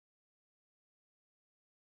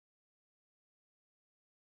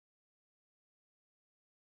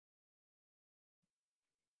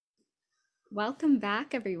Welcome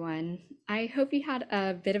back, everyone. I hope you had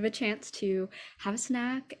a bit of a chance to have a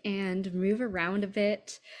snack and move around a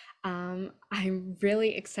bit. I'm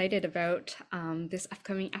really excited about this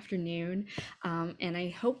upcoming afternoon, and I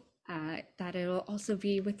hope that it'll also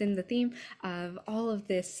be within the theme of all of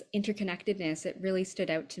this interconnectedness. It really stood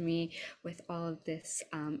out to me with all of this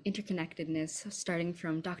interconnectedness, starting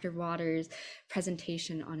from Dr. Waters'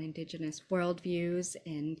 presentation on Indigenous worldviews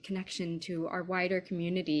and connection to our wider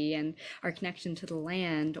community and our connection to the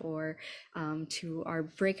land, or to our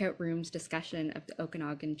breakout rooms discussion of the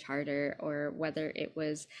Okanagan Charter, or whether it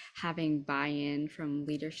was having buy-in from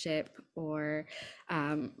leadership or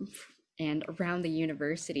and around the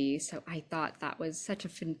university. So I thought that was such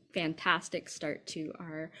a fantastic start to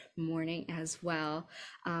our morning as well.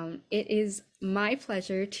 It is my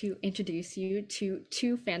pleasure to introduce you to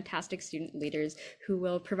two fantastic student leaders who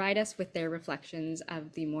will provide us with their reflections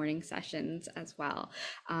of the morning sessions as well.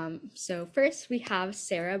 So first we have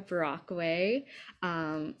Sarah Brockway,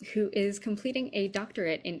 who is completing a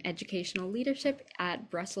doctorate in educational leadership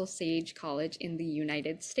at Brussels Sage College in the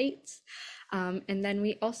United States. And then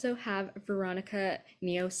we also have Veronica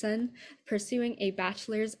Nhio-son pursuing a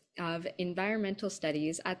bachelor's of environmental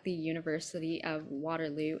studies at the University of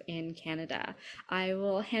Waterloo in Canada. I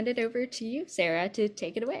will hand it over to you, Sarah, to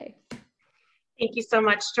take it away. Thank you so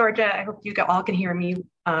much, Georgia. I hope you all can hear me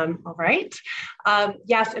all right.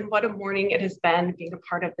 Yes, and what a morning it has been being a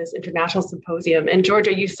part of this international symposium. And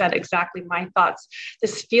Georgia, you said exactly my thoughts,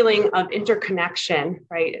 this feeling of interconnection,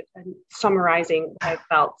 right? And summarizing what I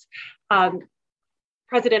felt.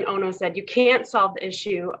 President Ono said, you can't solve the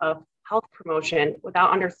issue of health promotion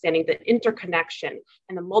without understanding the interconnection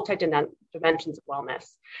and the multi-dimensions of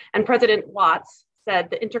wellness. And President Watts said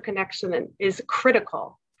the interconnection is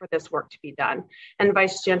critical for this work to be done. And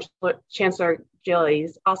Vice Chancellor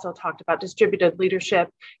Gillies also talked about distributed leadership,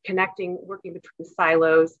 connecting, working between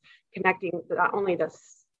silos, connecting not only the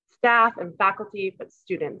staff and faculty, but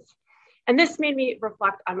students. And this made me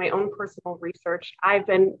reflect on my own personal research. I've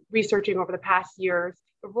been researching over the past years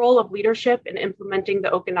the role of leadership in implementing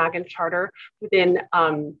the Okanagan Charter within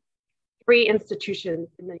 3 institutions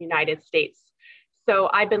in the United States.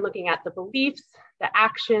 So I've been looking at the beliefs, the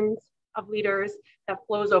actions of leaders that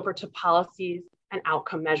flows over to policies and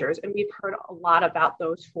outcome measures. And we've heard a lot about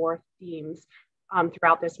those 4 themes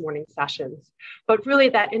throughout this morning's sessions. But really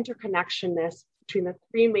that interconnectionness between the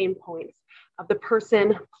 3 main points of the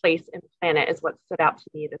person, place, and planet is what stood out to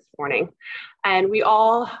me this morning. And we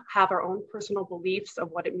all have our own personal beliefs of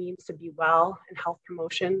what it means to be well and health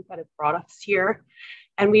promotion that have brought us here.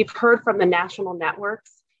 And we've heard from the national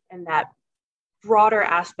networks and that broader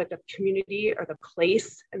aspect of community, or the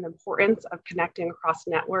place and the importance of connecting across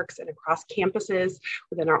networks and across campuses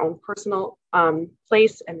within our own personal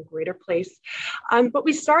place and greater place. But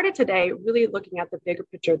we started today really looking at the bigger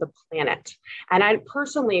picture of the planet. And I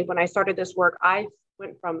personally, when I started this work, I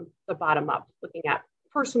went from the bottom up, looking at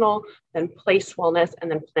personal, then place wellness, and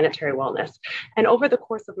then planetary wellness. And over the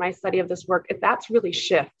course of my study of this work, that's really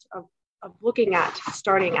shift of looking at,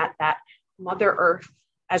 starting at that Mother Earth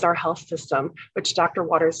as our health system, which Dr.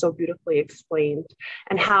 Waters so beautifully explained,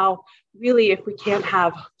 and how really if we can't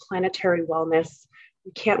have planetary wellness,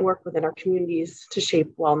 we can't work within our communities to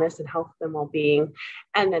shape wellness and health and well-being,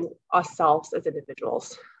 and then ourselves as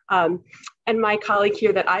individuals. And my colleague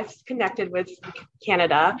here that I've connected with in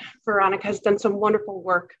Canada, Veronica, has done some wonderful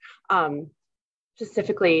work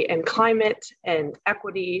specifically in climate and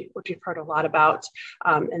equity, which we've heard a lot about,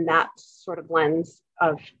 and that sort of lens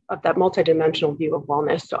of that multidimensional view of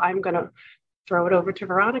wellness. So I'm going to throw it over to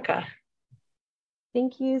Veronica.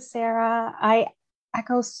 Thank you, Sarah. I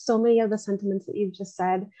echo so many of the sentiments that you've just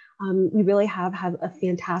said. We really have had a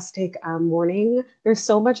fantastic morning. There's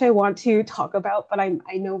so much I want to talk about, but I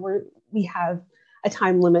know we have a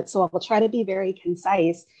time limit, so I'll try to be very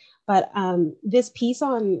concise. But this piece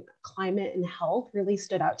on climate and health really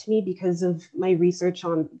stood out to me because of my research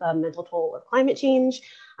on the mental toll of climate change.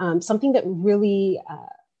 Something that really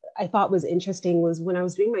I thought was interesting was when I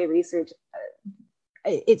was doing my research,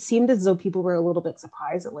 it seemed as though people were a little bit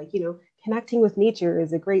surprised at, like, connecting with nature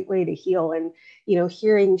is a great way to heal. And,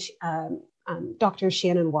 hearing Dr.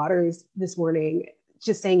 Shannon Waters this morning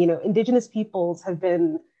just saying, Indigenous peoples have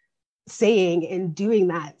been saying and doing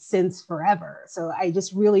that since forever. So I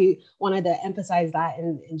just really wanted to emphasize that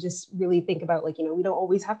and just really think about, like, we don't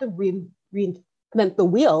always have to reinvent the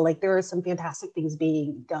wheel. Like, there are some fantastic things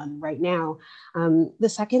being done right now. The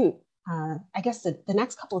second, I guess the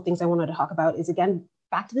next couple of things I wanted to talk about is, again,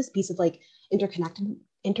 back to this piece of like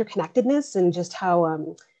interconnectedness and just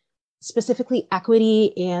how specifically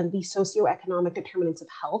equity and the socioeconomic determinants of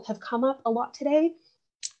health have come up a lot today.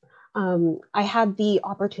 I had the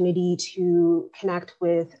opportunity to connect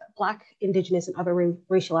with Black, Indigenous, and other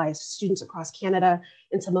racialized students across Canada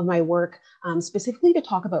in some of my work, specifically to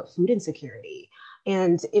talk about food insecurity.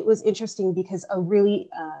 And it was interesting because a really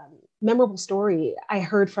memorable story I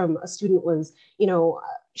heard from a student was,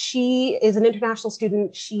 she is an international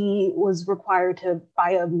student. She was required to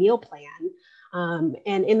buy a meal plan.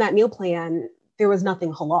 And in that meal plan, there was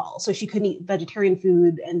nothing halal. So she couldn't eat vegetarian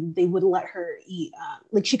food and they wouldn't let her eat,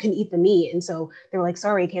 she couldn't eat the meat. And so they were like,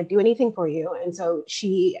 sorry, I can't do anything for you. And so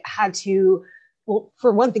she had to, well,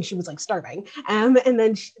 for one thing, she was like starving. And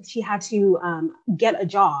then she had to get a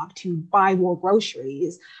job to buy more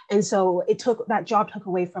groceries. And so that job took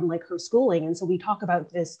away from like her schooling. And so we talk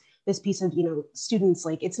about this piece of, students,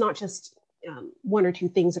 like, it's not just one or two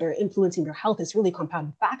things that are influencing their health. It's really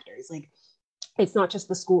compounded factors. Like, it's not just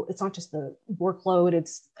the school, it's not just the workload,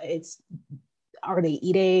 it's are they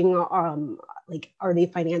eating, are they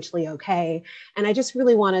financially okay? And I just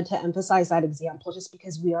really wanted to emphasize that example, just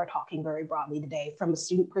because we are talking very broadly today. From a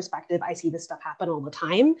student perspective, I see this stuff happen all the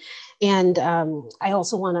time. And I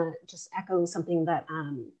also want to just echo something that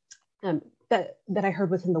that I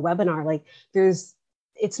heard within the webinar. Like,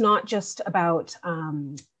 it's not just about,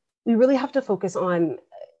 we really have to focus on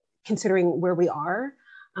considering where we are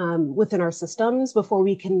within our systems before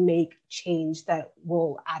we can make change that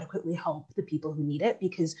will adequately help the people who need it,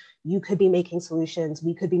 because you could be making solutions,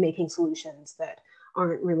 we could be making solutions that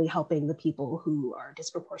aren't really helping the people who are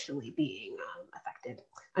disproportionately being affected.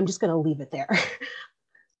 I'm just going to leave it there.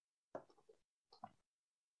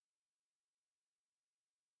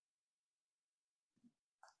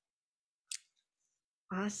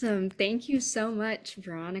 Awesome. Thank you so much,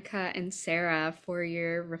 Veronica and Sarah, for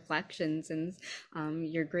your reflections and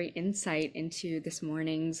your great insight into this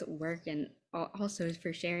morning's work, and also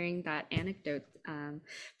for sharing that anecdote,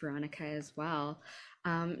 Veronica, as well.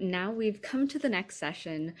 Now we've come to the next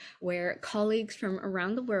session where colleagues from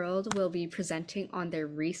around the world will be presenting on their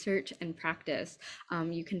research and practice.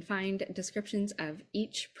 You can find descriptions of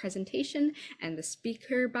each presentation and the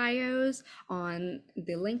speaker bios on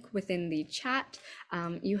the link within the chat.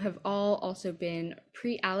 You have all also been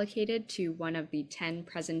pre-allocated to one of the 10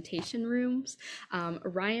 presentation rooms.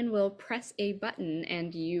 Ryan will press a button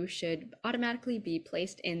and you should automatically be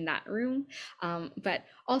placed in that room. But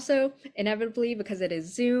also, inevitably, because it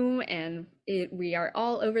is Zoom and we are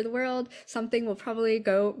all over the world, something will probably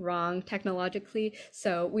go wrong technologically.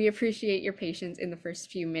 So we appreciate your patience in the first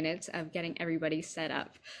few minutes of getting everybody set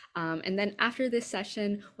up. And then after this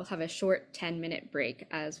session, we'll have a short 10-minute break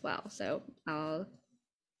as well. So I'll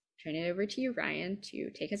turn it over to you, Ryan, to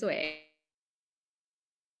take us away.